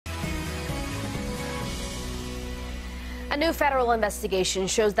A new federal investigation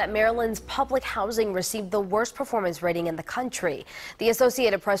shows that Maryland's public housing received the worst performance rating in the country. The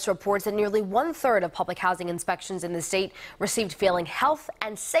Associated Press reports that nearly one-third of public housing inspections in the state received failing health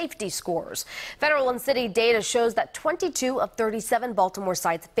and safety scores. Federal and city data shows that 22 of 37 Baltimore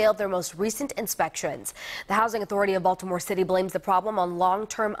sites failed their most recent inspections. The Housing Authority of Baltimore City blames the problem on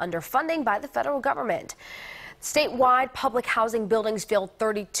long-term underfunding by the federal government. Statewide, public housing buildings failed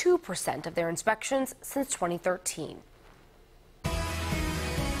 32% of their inspections since 2013.